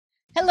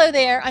Hello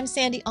there, I'm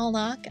Sandy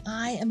Allnock.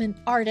 I am an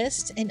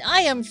artist and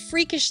I am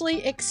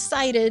freakishly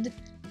excited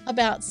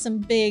about some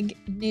big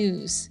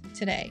news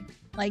today.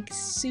 Like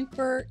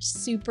super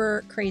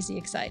crazy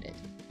excited.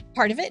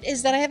 Part of it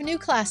is that I have a new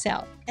class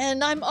out,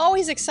 and I'm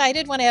always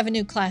excited when I have a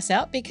new class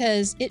out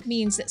because it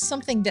means that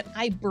something that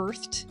I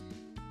birthed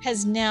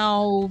has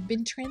now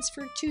been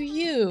transferred to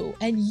you,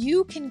 and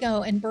you can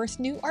go and birth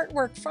new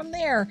artwork from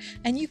there,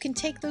 and you can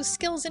take those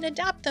skills and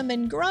adapt them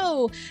and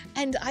grow.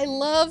 And I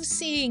love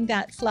seeing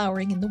that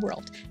flowering in the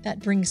world. That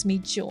brings me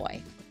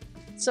joy.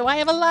 So I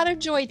have a lot of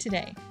joy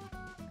today.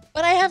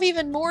 But I have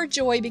even more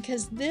joy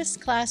because this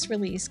class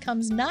release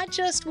comes not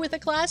just with a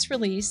class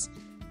release,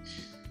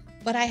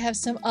 but I have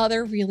some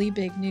other really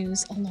big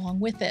news along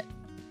with it.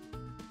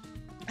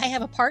 I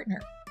have a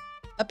partner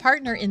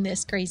in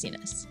this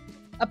craziness.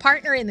 A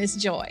partner in this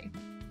joy,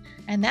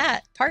 and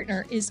that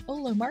partner is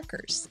Olo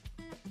Markers.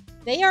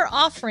 They are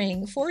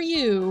offering for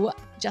you,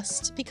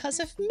 just because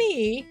of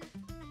me,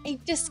 a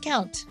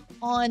discount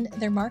on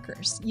their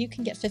markers. You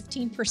can get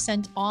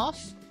 15%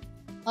 off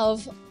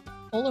of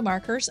Olo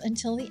Markers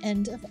until the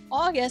end of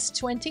August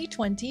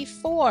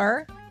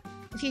 2024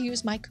 if you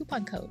use my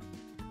coupon code.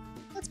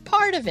 That's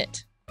part of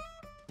it.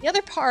 The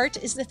other part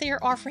is that they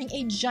are offering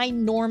a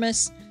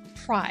ginormous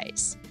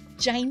prize.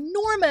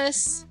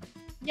 Ginormous!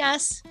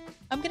 Yes.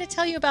 I'm going to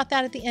tell you about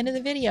that at the end of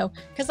the video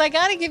because I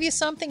got to give you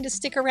something to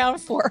stick around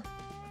for.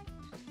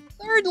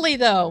 Thirdly,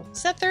 though,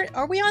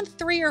 are we on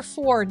 3 or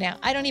 4 now?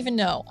 I don't even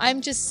know.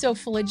 I'm just so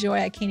full of joy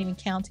I can't even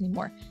count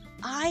anymore.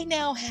 I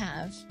now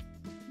have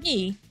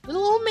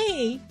little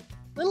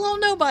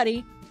old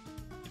nobody,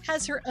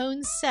 has her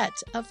own set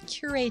of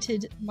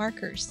curated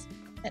markers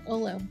at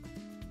Olo.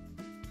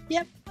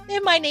 Yep, they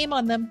have my name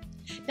on them.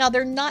 Now,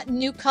 they're not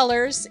new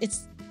colors.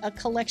 It's a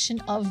collection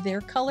of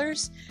their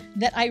colors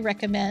that I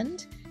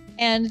recommend.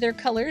 And they're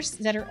colors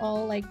that are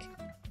all like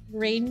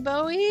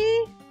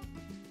rainbowy.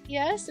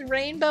 Yes,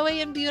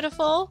 rainbowy and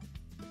beautiful.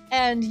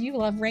 And you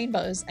love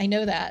rainbows. I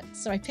know that.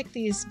 So I picked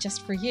these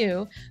just for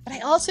you. But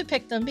I also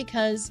picked them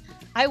because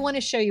I want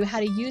to show you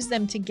how to use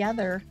them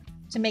together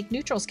to make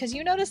neutrals. Because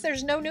you notice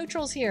there's no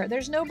neutrals here.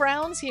 There's no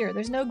browns here.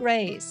 There's no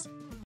grays.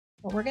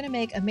 But we're going to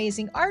make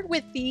amazing art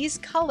with these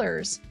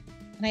colors.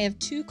 And I have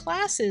 2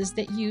 classes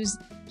that use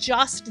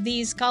just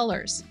these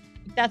colors.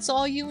 If that's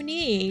all you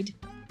need,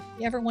 if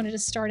you ever wanted to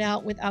start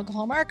out with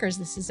alcohol markers,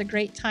 this is a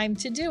great time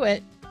to do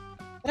it.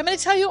 But I'm going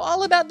to tell you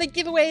all about the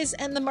giveaways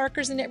and the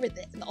markers and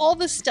everything, all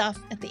the stuff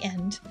at the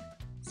end.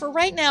 For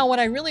right now, what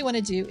I really want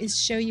to do is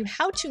show you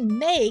how to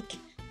make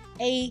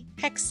a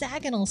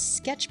hexagonal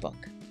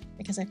sketchbook,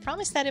 because I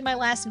promised that in my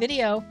last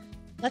video.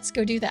 Let's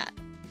go do that.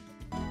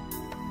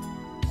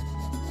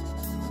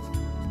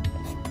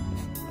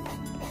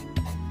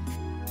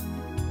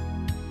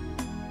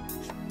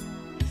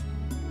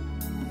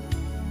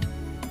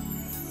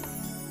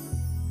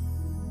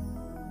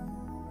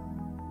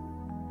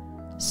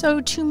 So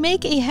to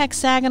make a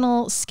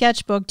hexagonal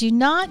sketchbook, do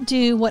not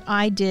do what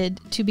I did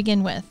to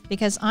begin with,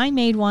 because I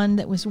made one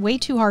that was way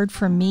too hard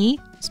for me.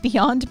 It's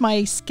beyond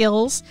my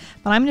skills,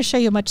 but I'm going to show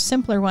you a much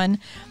simpler one.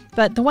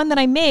 But the one that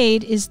I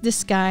made is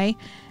this guy,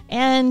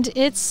 and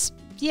it's,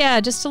 yeah,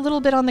 just a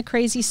little bit on the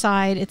crazy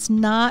side. It's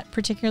not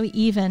particularly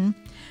even.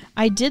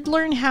 I did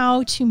learn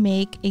how to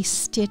make a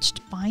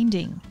stitched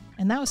binding,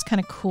 and that was kind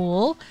of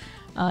cool.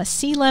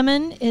 C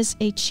Lemon is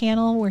a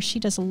channel where she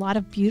does a lot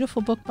of beautiful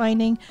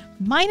bookbinding.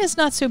 Mine is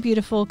not so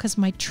beautiful because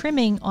my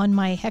trimming on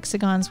my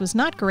hexagons was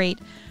not great,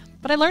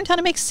 but I learned how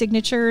to make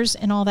signatures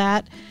and all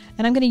that,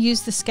 and I'm going to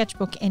use the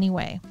sketchbook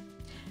anyway.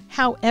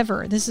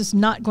 However, this is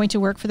not going to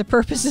work for the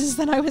purposes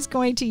that I was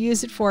going to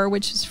use it for,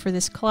 which is for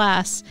this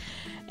class.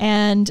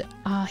 And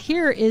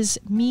here is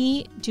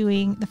me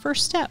doing the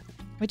first step,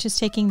 which is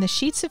taking the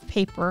sheets of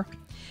paper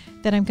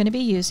that I'm going to be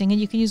using, and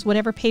you can use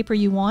whatever paper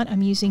you want.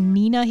 I'm using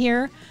Mina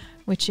here,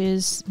 which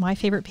is my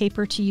favorite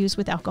paper to use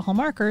with alcohol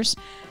markers.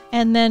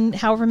 And then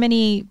however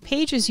many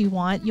pages you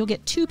want, you'll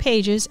get 2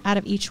 pages out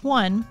of each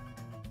one.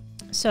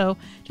 So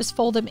just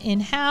fold them in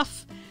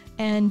half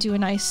and do a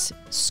nice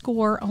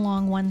score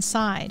along one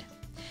side.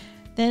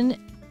 Then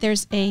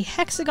there's a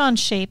hexagon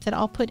shape that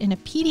I'll put in a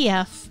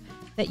PDF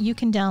that you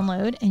can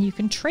download, and you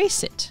can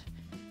trace it.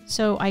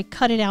 So I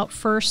cut it out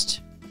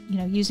first,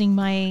 using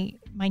my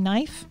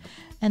knife,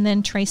 and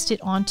then traced it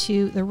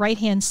onto the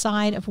right-hand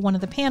side of one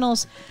of the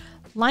panels.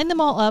 Line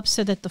them all up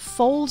so that the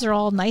folds are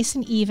all nice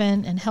and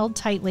even and held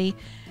tightly,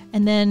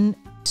 and then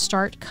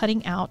start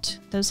cutting out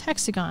those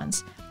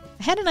hexagons.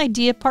 I had an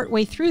idea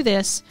partway through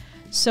this,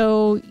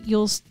 so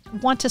you'll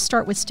want to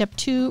start with step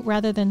 2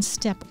 rather than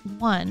step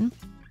 1.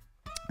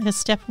 Because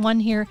step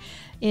 1 here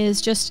is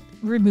just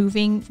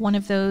removing one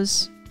of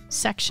those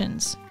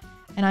sections.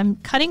 And I'm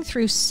cutting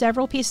through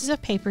several pieces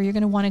of paper. You're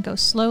going to want to go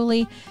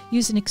slowly.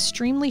 Use an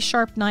extremely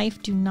sharp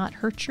knife. Do not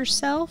hurt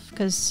yourself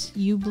because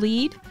you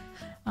bleed.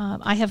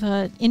 I have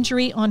an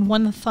injury on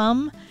one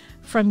thumb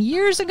from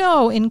years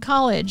ago in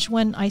college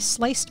when I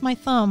sliced my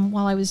thumb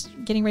while I was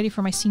getting ready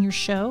for my senior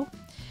show.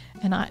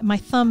 And my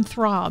thumb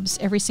throbs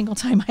every single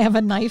time I have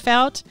a knife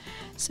out.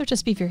 So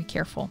just be very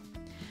careful.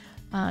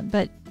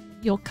 But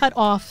you'll cut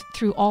off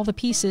through all the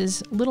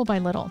pieces little by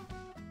little.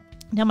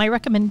 Now my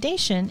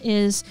recommendation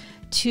is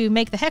to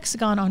make the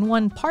hexagon on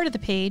one part of the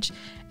page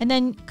and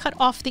then cut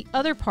off the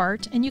other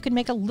part, and you can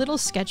make a little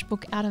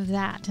sketchbook out of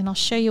that. And I'll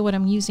show you what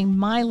I'm using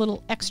my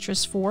little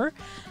extras for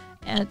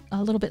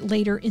a little bit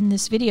later in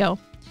this video.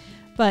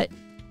 But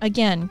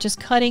again,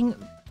 just cutting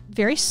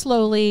very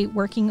slowly,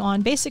 working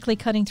on basically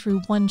cutting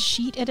through one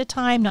sheet at a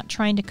time, not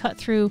trying to cut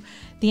through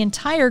the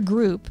entire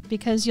group,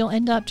 because you'll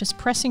end up just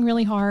pressing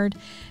really hard,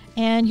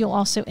 and you'll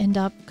also end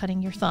up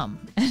cutting your thumb,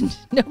 and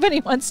nobody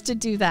wants to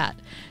do that.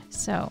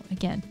 So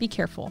again, be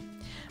careful.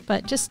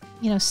 But just,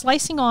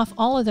 slicing off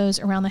all of those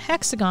around the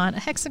hexagon. A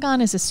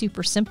hexagon is a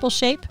super simple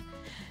shape.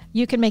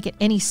 You can make it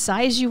any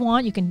size you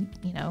want. You can,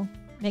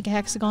 make a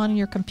hexagon in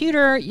your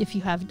computer. If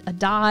you have a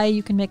die,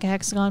 you can make a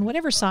hexagon,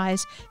 whatever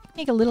size. You can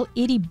make a little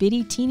itty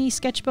bitty teeny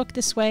sketchbook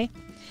this way.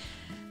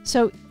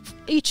 So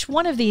each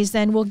one of these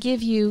then will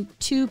give you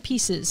 2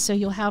 pieces. So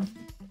you'll have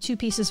 2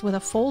 pieces with a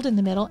fold in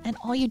the middle, and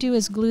all you do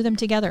is glue them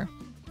together.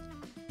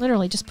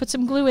 Literally, just put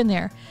some glue in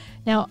there.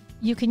 Now,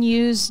 you can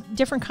use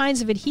different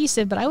kinds of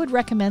adhesive, but I would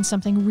recommend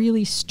something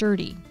really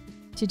sturdy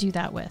to do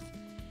that with.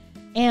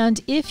 And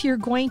if you're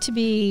going to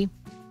be,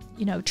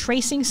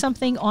 tracing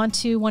something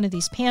onto one of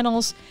these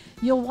panels,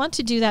 you'll want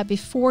to do that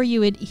before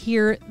you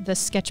adhere the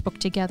sketchbook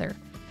together.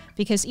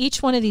 Because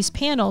each one of these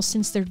panels,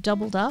 since they're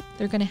doubled up,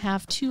 they're going to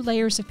have 2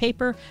 layers of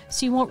paper,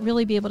 so you won't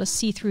really be able to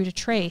see through to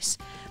trace.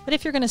 But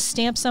if you're going to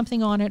stamp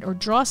something on it or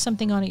draw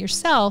something on it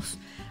yourself,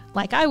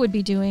 like I would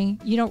be doing,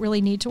 you don't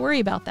really need to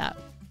worry about that.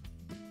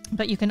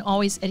 But you can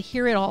always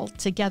adhere it all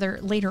together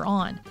later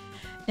on.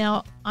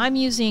 Now, I'm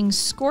using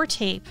score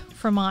tape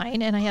for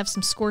mine, and I have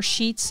some score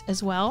sheets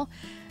as well.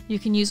 You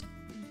can use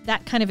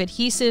that kind of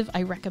adhesive,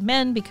 I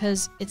recommend,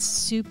 because it's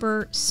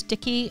super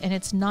sticky and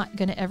it's not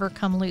going to ever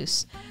come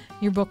loose.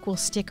 Your book will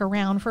stick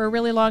around for a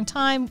really long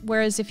time,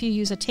 whereas if you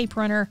use a tape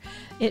runner,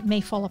 it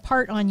may fall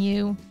apart on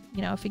you,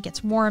 if it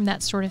gets warm,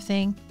 that sort of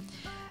thing.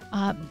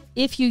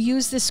 If you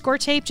use this score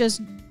tape,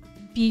 just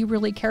be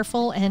really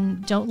careful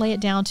and don't lay it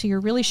down till you're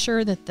really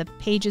sure that the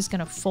page is going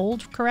to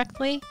fold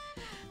correctly,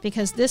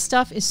 because this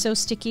stuff is so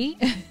sticky,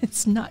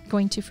 it's not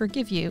going to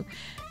forgive you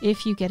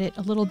if you get it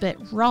a little bit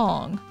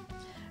wrong.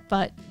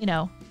 But,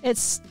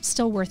 it's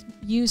still worth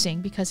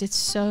using because it's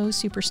so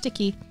super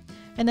sticky.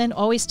 And then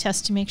always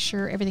test to make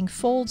sure everything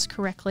folds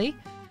correctly.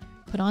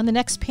 Put on the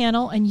next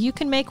panel, and you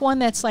can make one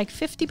that's like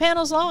 50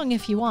 panels long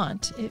if you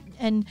want.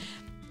 And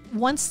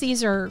once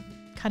these are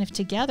kind of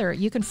together,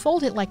 you can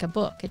fold it like a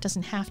book. It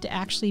doesn't have to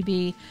actually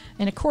be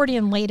an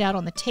accordion laid out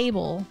on the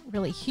table,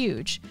 really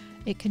huge.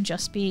 It can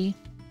just be,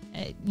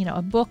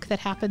 a book that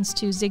happens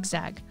to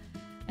zigzag.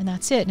 And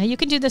that's it. Now you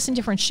can do this in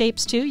different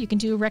shapes too. You can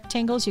do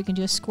rectangles, you can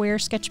do a square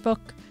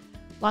sketchbook,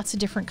 lots of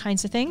different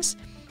kinds of things.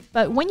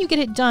 But when you get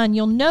it done,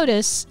 you'll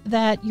notice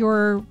that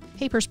your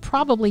papers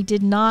probably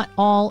did not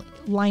all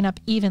line up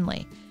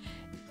evenly.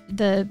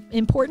 The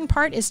important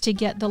part is to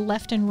get the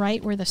left and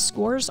right where the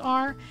scores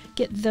are,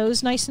 get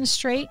those nice and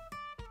straight,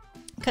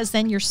 because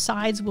then your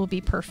sides will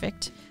be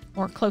perfect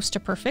or close to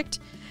perfect.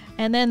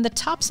 And then the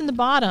tops and the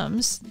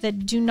bottoms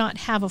that do not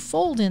have a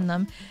fold in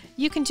them,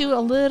 you can do a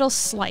little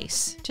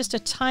slice, just a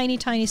tiny,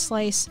 tiny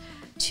slice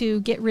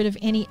to get rid of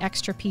any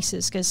extra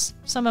pieces, because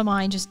some of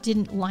mine just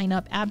didn't line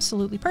up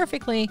absolutely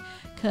perfectly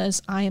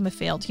because I am a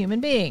failed human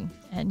being,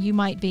 and you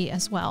might be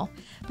as well.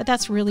 But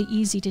that's really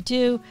easy to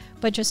do,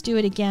 but just do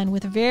it again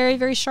with a very,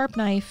 very sharp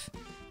knife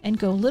and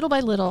go little by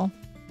little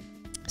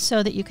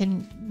so that you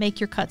can make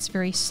your cuts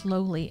very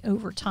slowly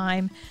over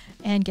time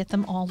and get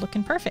them all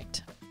looking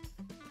perfect.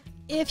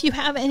 If you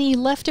have any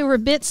leftover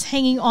bits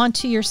hanging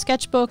onto your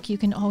sketchbook, you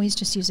can always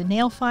just use a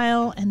nail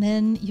file, and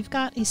then you've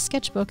got a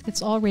sketchbook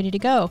that's all ready to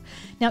go.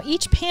 Now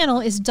each panel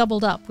is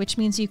doubled up, which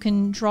means you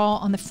can draw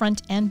on the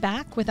front and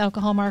back with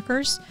alcohol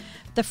markers.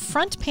 The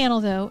front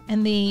panel though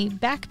and the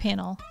back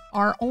panel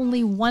are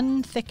only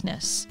one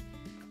thickness.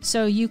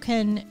 So you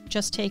can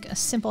just take a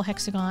simple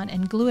hexagon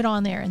and glue it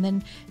on there, and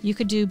then you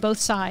could do both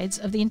sides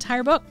of the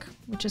entire book,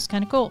 which is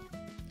kind of cool.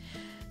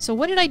 So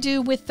what did I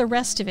do with the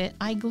rest of it?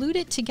 I glued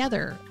it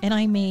together and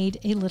I made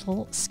a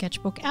little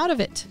sketchbook out of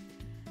it.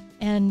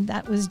 And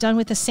that was done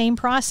with the same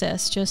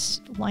process,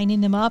 just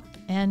lining them up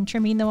and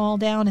trimming them all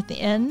down at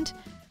the end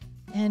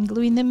and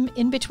gluing them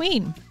in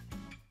between.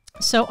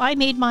 So I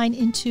made mine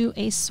into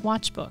a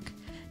swatch book.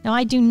 Now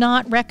I do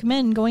not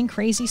recommend going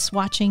crazy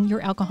swatching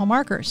your alcohol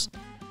markers.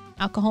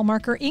 Alcohol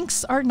marker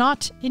inks are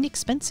not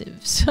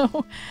inexpensive,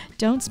 so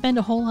don't spend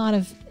a whole lot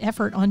of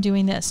effort on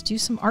doing this. Do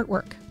some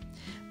artwork.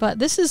 But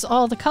this is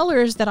all the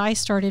colors that I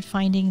started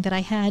finding that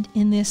I had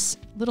in this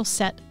little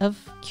set of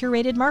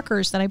curated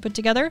markers that I put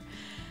together,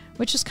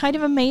 which is kind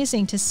of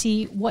amazing to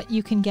see what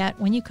you can get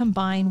when you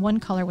combine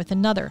one color with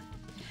another.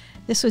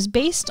 This was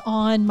based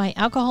on my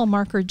alcohol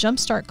marker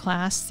jumpstart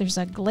class. There's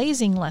a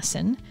glazing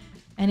lesson,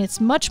 and it's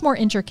much more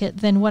intricate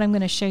than what I'm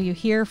going to show you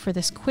here for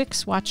this quick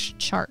swatch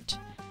chart.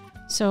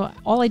 So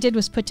all I did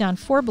was put down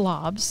 4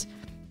 blobs.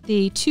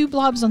 The 2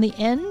 blobs on the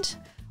end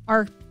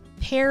are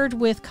paired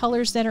with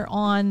colors that are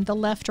on the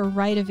left or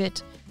right of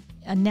it,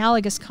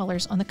 analogous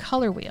colors on the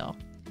color wheel.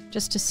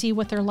 just to see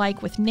what they're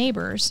like with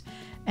neighbors.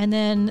 And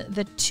then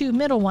the two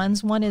middle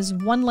ones, one is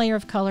 1 layer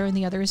of color and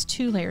the other is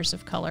 2 layers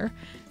of color,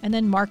 and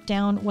then mark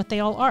down what they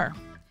all are.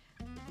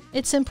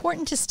 It's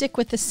important to stick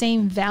with the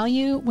same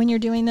value when you're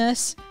doing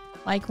this.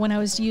 Like when I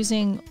was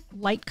using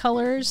light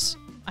colors,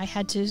 I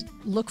had to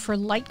look for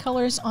light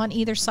colors on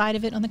either side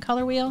of it on the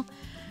color wheel,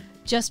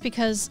 just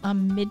because a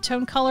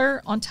mid-tone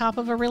color on top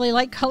of a really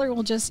light color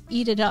will just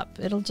eat it up.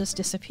 It'll just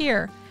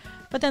disappear.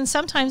 But then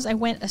sometimes I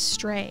went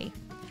astray.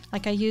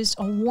 Like I used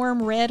a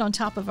warm red on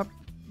top of a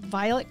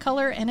violet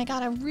color and I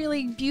got a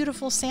really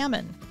beautiful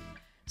salmon.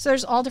 So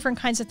there's all different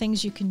kinds of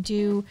things you can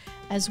do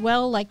as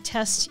well, like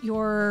test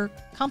your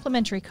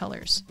complementary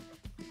colors.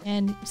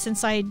 And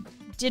since I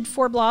did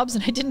 4 blobs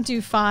and I didn't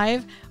do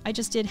 5, I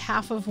just did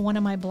half of one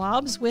of my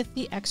blobs with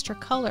the extra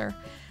color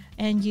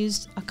and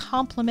used a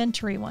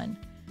complementary one.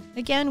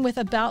 Again, with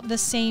about the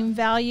same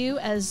value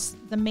as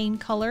the main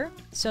color,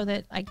 so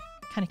that I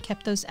kind of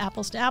kept those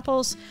apples to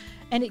apples.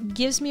 And it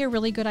gives me a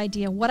really good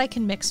idea what I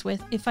can mix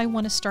with if I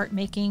want to start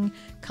making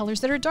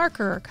colors that are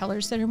darker or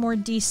colors that are more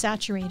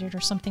desaturated or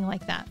something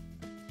like that.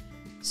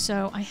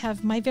 So I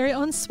have my very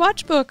own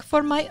swatch book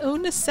for my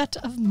own set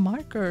of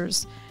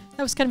markers.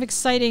 That was kind of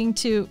exciting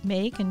to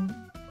make, and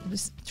I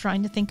was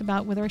trying to think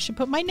about whether I should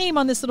put my name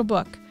on this little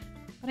book,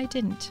 but I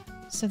didn't.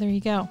 So there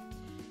you go.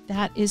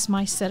 That is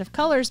my set of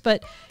colors,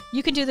 but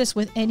you can do this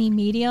with any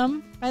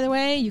medium, by the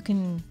way. You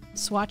can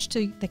swatch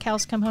till the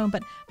cows come home,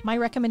 but my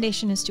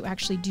recommendation is to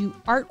actually do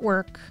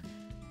artwork,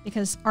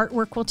 because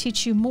artwork will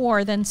teach you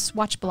more than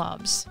swatch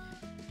blobs.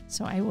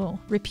 So I will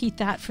repeat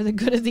that for the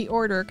good of the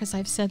order, because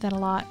I've said that a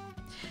lot.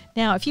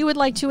 Now, if you would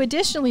like to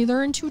additionally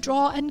learn to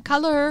draw and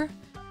color,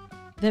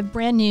 the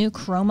brand new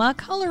Chroma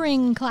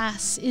coloring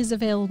class is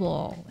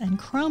available, and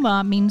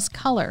Chroma means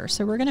color.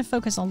 So we're going to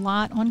focus a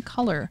lot on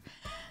color.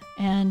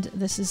 And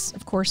this is,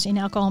 of course, in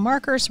alcohol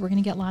marker, so we're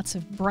going to get lots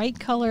of bright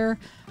color.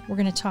 We're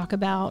going to talk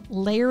about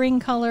layering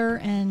color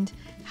and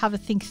how to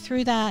think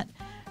through that,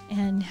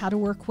 and how to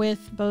work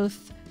with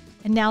both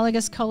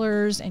analogous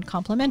colors and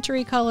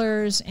complementary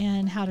colors,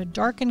 and how to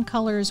darken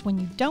colors when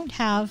you don't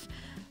have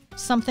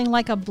something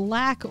like a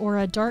black or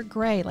a dark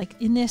gray. Like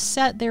in this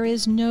set, there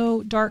is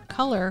no dark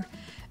color,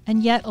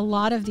 and yet a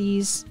lot of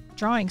these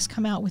drawings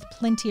come out with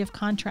plenty of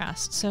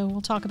contrast. So we'll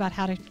talk about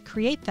how to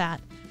create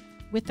that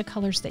with the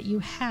colors that you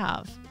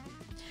have.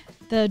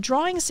 The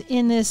drawings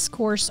in this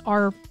course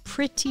are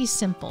pretty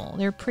simple.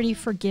 They're pretty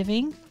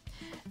forgiving,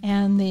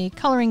 and the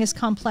coloring is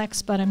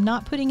complex, but I'm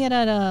not putting it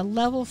at a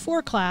level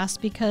 4 class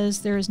because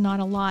there is not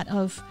a lot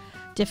of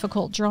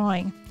difficult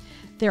drawing.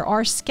 There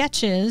are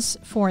sketches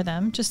for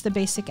them, just the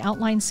basic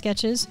outline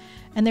sketches,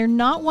 and they're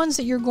not ones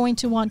that you're going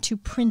to want to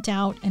print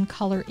out and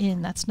color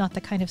in. That's not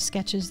the kind of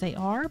sketches they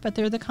are, but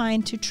they're the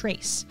kind to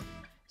trace.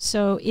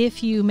 So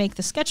if you make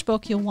the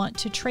sketchbook, you'll want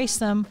to trace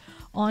them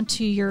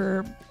onto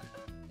your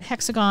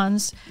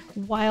hexagons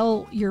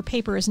while your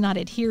paper is not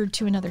adhered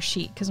to another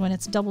sheet, because when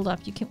it's doubled up,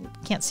 you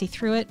can't see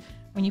through it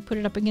when you put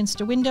it up against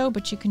a window,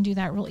 but you can do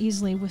that real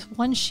easily with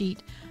one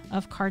sheet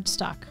of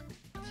cardstock.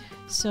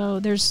 So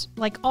there's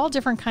like all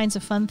different kinds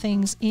of fun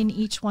things in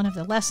each one of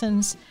the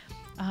lessons.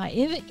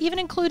 Even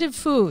included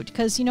food,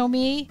 because you know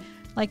me,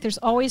 like there's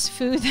always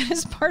food that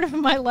is part of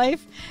my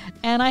life,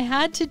 and I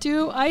had to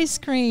do ice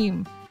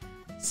cream.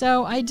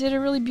 So I did a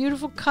really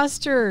beautiful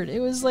custard.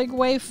 It was like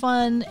way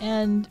fun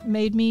and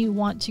made me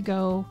want to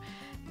go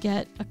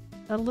get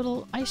a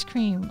little ice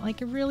cream.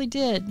 Like it really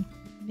did.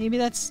 Maybe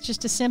that's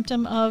just a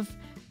symptom of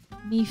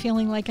me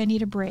feeling like I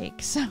need a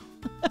break. So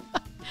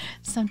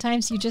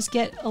sometimes you just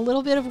get a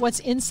little bit of what's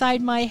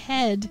inside my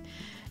head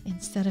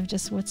instead of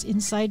just what's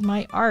inside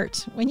my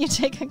art when you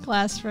take a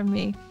class from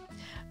me.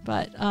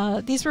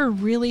 But these were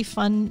really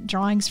fun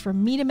drawings for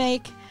me to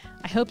make.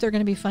 I hope they're going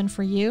to be fun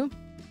for you.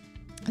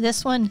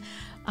 This one,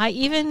 I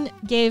even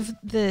gave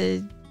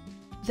the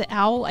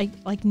owl, I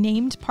like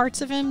named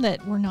parts of him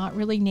that were not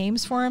really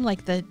names for him,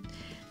 like the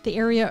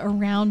area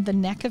around the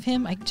neck of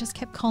him. I just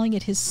kept calling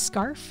it his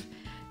scarf.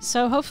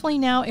 So hopefully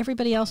now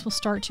everybody else will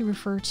start to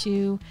refer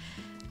to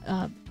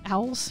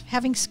owls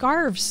having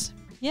scarves.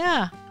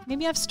 Yeah,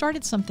 maybe I've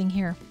started something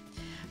here.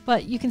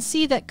 But you can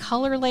see that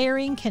color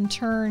layering can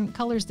turn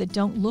colors that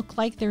don't look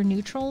like they're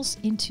neutrals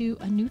into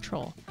a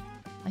neutral.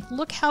 Like,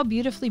 look how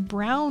beautifully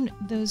brown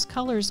those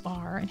colors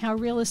are and how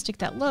realistic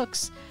that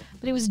looks.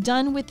 But it was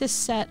done with this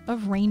set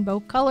of rainbow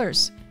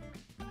colors.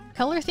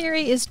 Color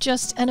theory is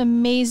just an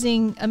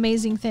amazing,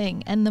 amazing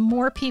thing. And the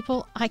more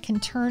people I can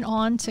turn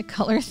on to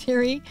color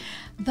theory,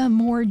 the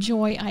more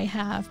joy I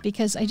have,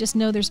 because I just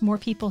know there's more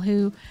people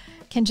who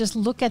can just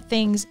look at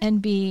things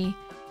and be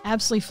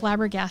absolutely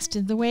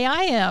flabbergasted the way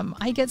I am.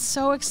 I get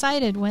so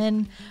excited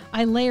when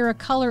I layer a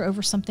color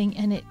over something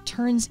and it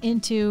turns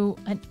into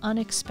an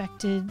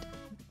unexpected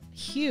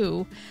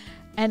hue,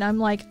 and I'm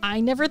like, I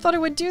never thought it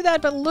would do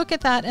that, but look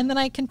at that, and then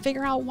I can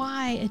figure out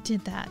why it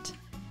did that.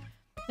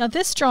 Now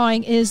this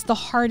drawing is the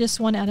hardest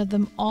one out of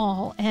them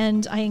all,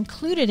 and I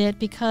included it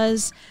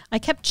because I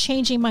kept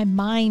changing my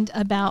mind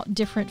about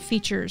different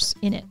features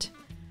in it,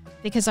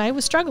 because I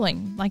was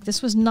struggling. Like,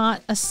 this was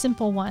not a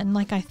simple one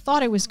like I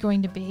thought it was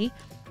going to be,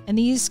 And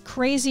these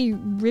crazy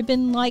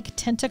ribbon-like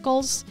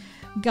tentacles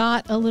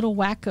got a little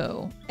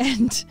wacko.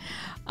 And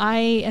I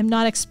am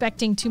not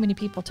expecting too many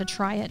people to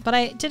try it. But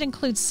I did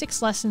include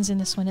 6 lessons in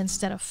this one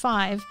instead of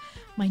 5.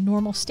 My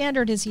normal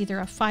standard is either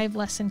a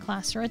 5-lesson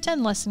class or a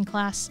 10-lesson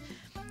class.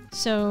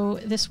 So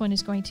this one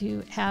is going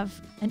to have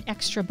an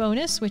extra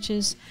bonus, which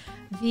is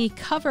the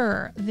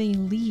cover, the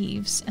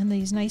leaves, and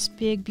these nice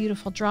big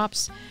beautiful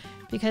drops,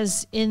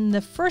 because in the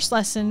first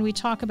lesson we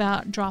talk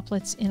about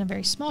droplets in a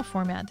very small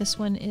format. This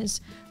one is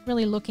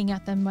really looking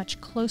at them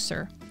much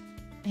closer,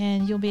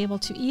 and you'll be able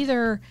to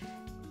either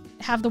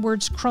have the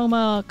words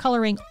chroma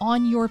coloring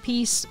on your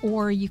piece,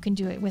 or you can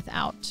do it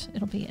without.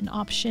 It'll be an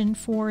option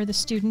for the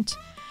student.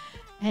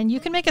 And you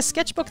can make a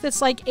sketchbook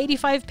that's like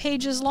 85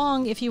 pages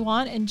long if you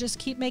want, and just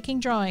keep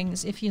making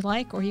drawings if you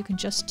like, or you can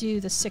just do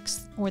the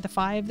 6 or the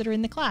 5 that are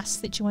in the class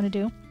that you want to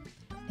do.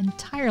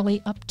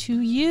 Entirely up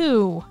to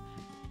you.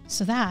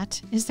 So that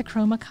is the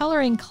chroma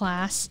coloring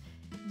class.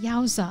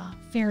 Yowza,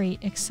 very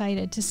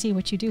excited to see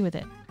what you do with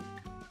it.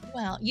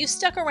 Well, you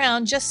stuck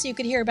around just so you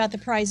could hear about the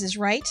prizes,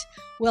 right?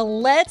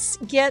 Well, let's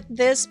get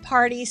this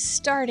party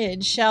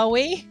started, shall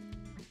we?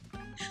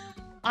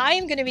 I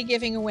am going to be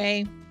giving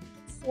away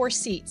 4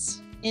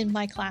 seats in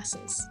my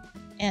classes,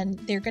 and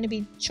they're going to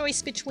be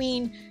choice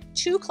between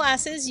 2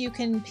 classes. You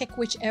can pick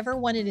whichever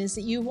one it is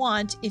that you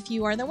want if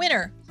you are the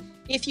winner.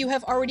 If you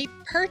have already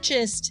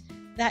purchased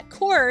that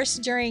course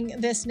during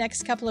this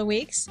next couple of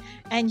weeks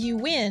and you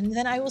win,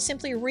 then I will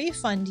simply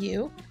refund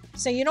you,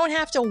 so you don't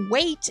have to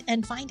wait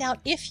and find out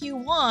if you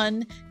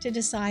won to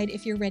decide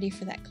if you're ready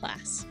for that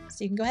class.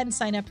 So you can go ahead and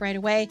sign up right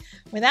away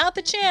without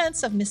the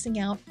chance of missing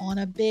out on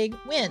a big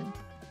win.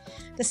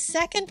 The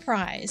second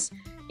prize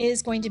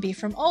is going to be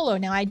from Olo.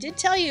 Now, I did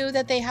tell you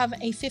that they have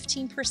a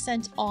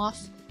 15%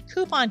 off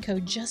coupon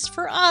code just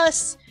for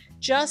us,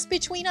 just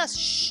between us.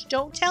 Shh,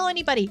 don't tell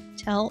anybody.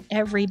 Tell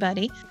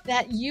everybody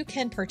that you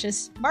can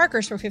purchase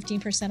markers for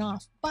 15%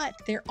 off. But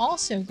they're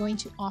also going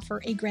to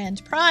offer a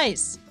grand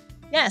prize.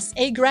 Yes,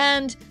 a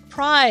grand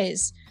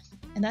prize.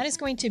 And that is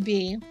going to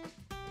be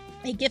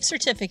a gift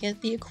certificate,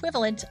 the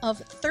equivalent of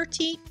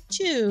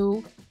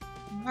 32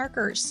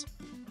 markers.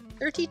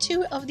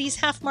 32 of these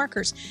half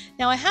markers.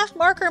 Now, a half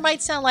marker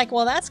might sound like,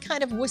 well, that's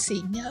kind of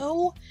wussy.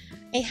 No,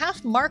 a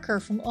half marker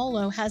from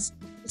Olo has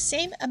the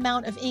same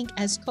amount of ink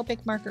as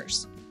Copic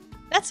markers.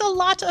 That's a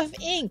lot of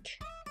ink.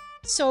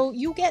 So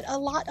you get a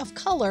lot of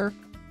color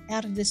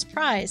out of this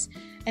prize.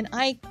 And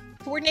I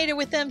coordinated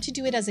with them to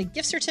do it as a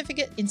gift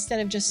certificate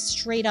instead of just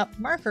straight up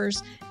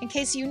markers, in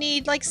case you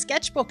need like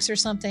sketchbooks or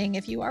something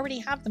if you already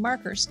have the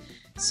markers.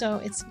 So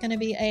it's going to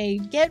be a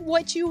get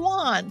what you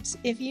want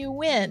if you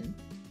win.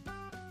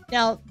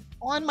 Now,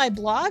 on my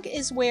blog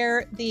is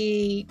where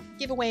the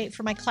giveaway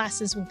for my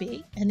classes will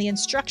be, and the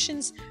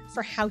instructions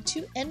for how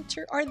to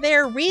enter are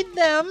there. Read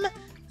them,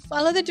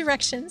 follow the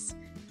directions,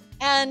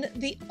 and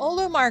the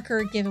Olo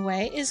marker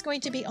giveaway is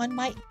going to be on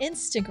my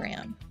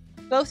Instagram.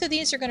 Both of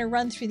these are going to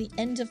run through the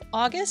end of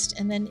August,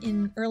 and then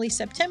in early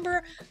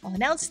September, I'll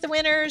announce the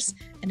winners,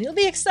 and it'll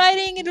be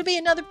exciting. It'll be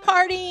another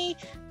party,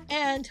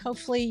 and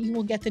hopefully you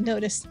will get the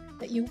notice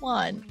that you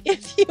won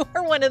if you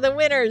are one of the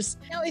winners.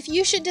 Now, if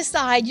you should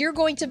decide you're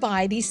going to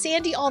buy the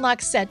Sandy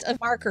Allnock set of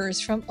markers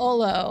from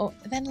Olo,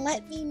 then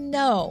let me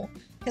know,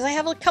 because I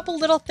have a couple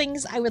little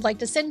things I would like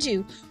to send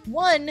you.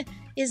 One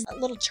is a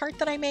little chart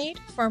that I made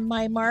for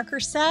my marker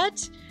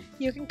set.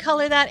 You can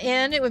color that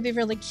in. It would be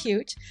really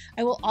cute.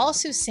 I will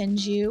also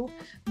send you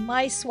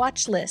my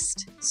swatch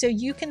list, so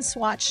you can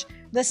swatch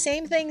the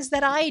same things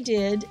that I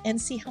did and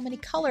see how many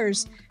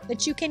colors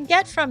that you can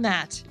get from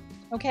that.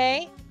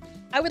 Okay?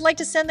 I would like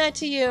to send that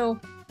to you.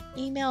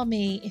 Email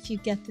me if you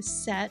get the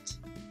set.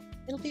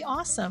 It'll be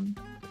awesome.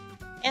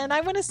 And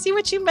I want to see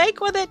what you make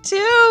with it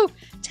too.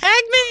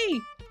 Tag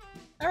me.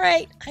 All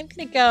right, I'm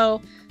going to go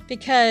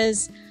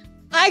because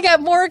I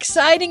got more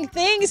exciting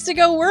things to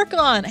go work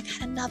on. I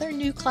got another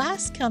new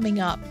class coming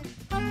up.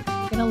 I'm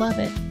going to love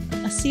it.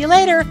 I'll see you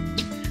later.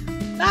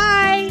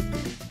 Bye.